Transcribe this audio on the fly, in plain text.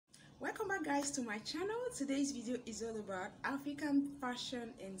Guys, to my channel. Today's video is all about African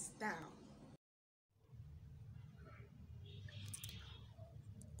fashion and style.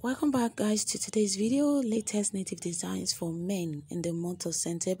 Welcome back guys to today's video, latest native designs for men in the month of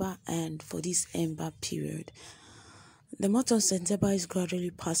September and for this Ember period. The month of September is gradually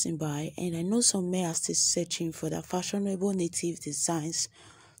passing by and I know some men are still searching for the fashionable native designs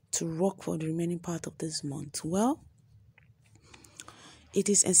to rock for the remaining part of this month. Well, it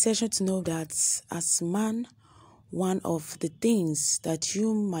is essential to know that as man, one of the things that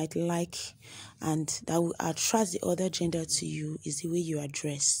you might like and that will attract the other gender to you is the way you are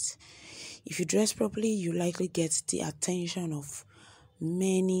dressed. If you dress properly, you likely get the attention of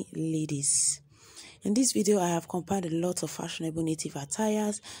many ladies. In this video, I have compiled a lot of fashionable native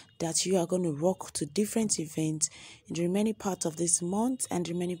attires that you are going to rock to different events in the remaining part of this month and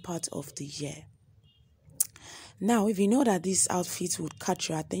the remaining part of the year. Now, if you know that these outfits would catch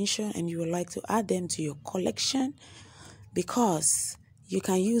your attention and you would like to add them to your collection, because you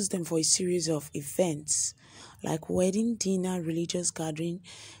can use them for a series of events like wedding, dinner, religious gathering,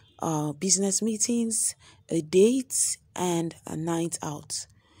 business meetings, a date, and a night out.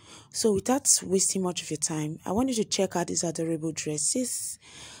 So without wasting much of your time, I want you to check out these adorable dresses.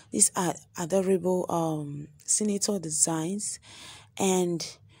 These are adorable senator designs, and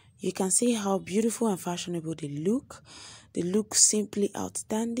you can see how beautiful and fashionable they look. They look simply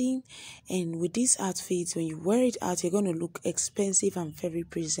outstanding, and with these outfits, when you wear it out, you're going to look expensive and very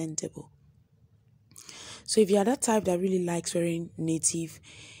presentable. So if you're that type that really likes wearing native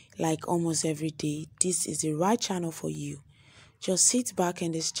like almost every day, this is the right channel for you. Just sit back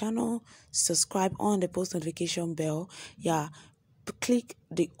in this channel, subscribe on the post notification bell, click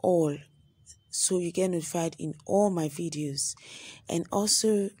the all so you get notified in all my videos, and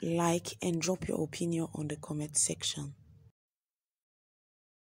also like and drop your opinion on the comment section.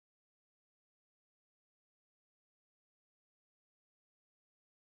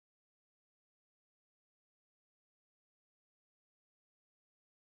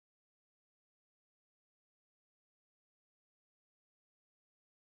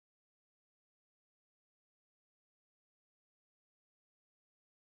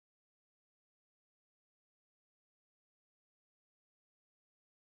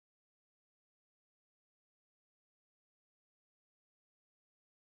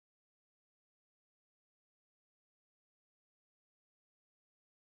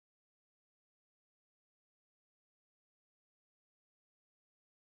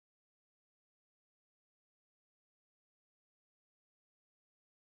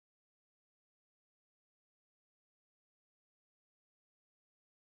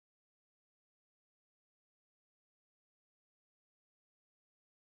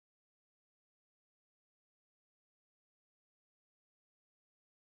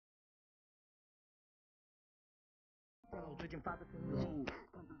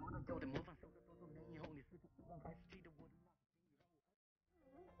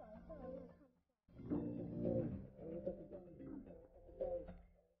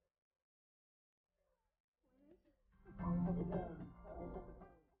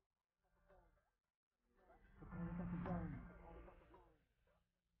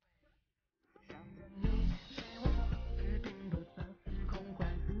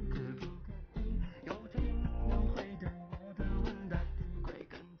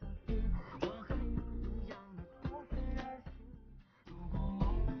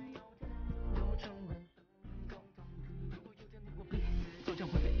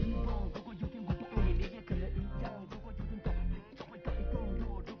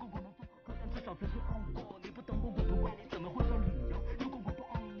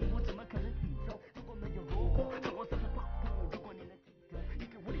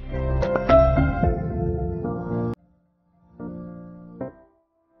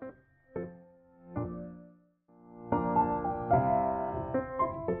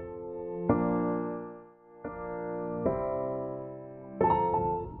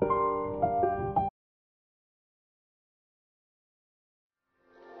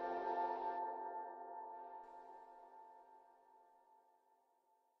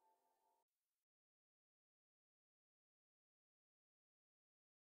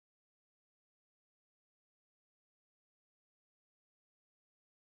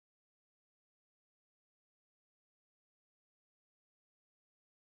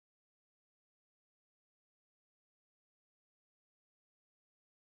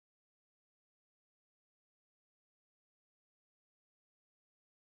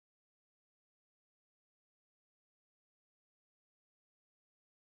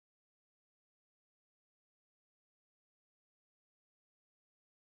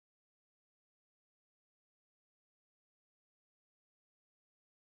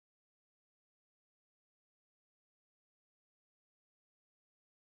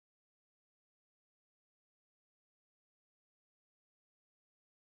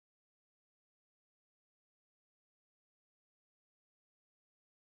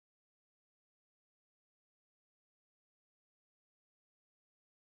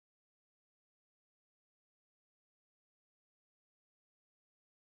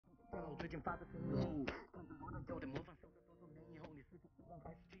 最近发的时候，看着罗大佑的模仿，笑着多少年以后，你是否遗忘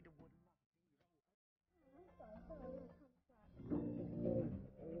还是记得我的那个时候？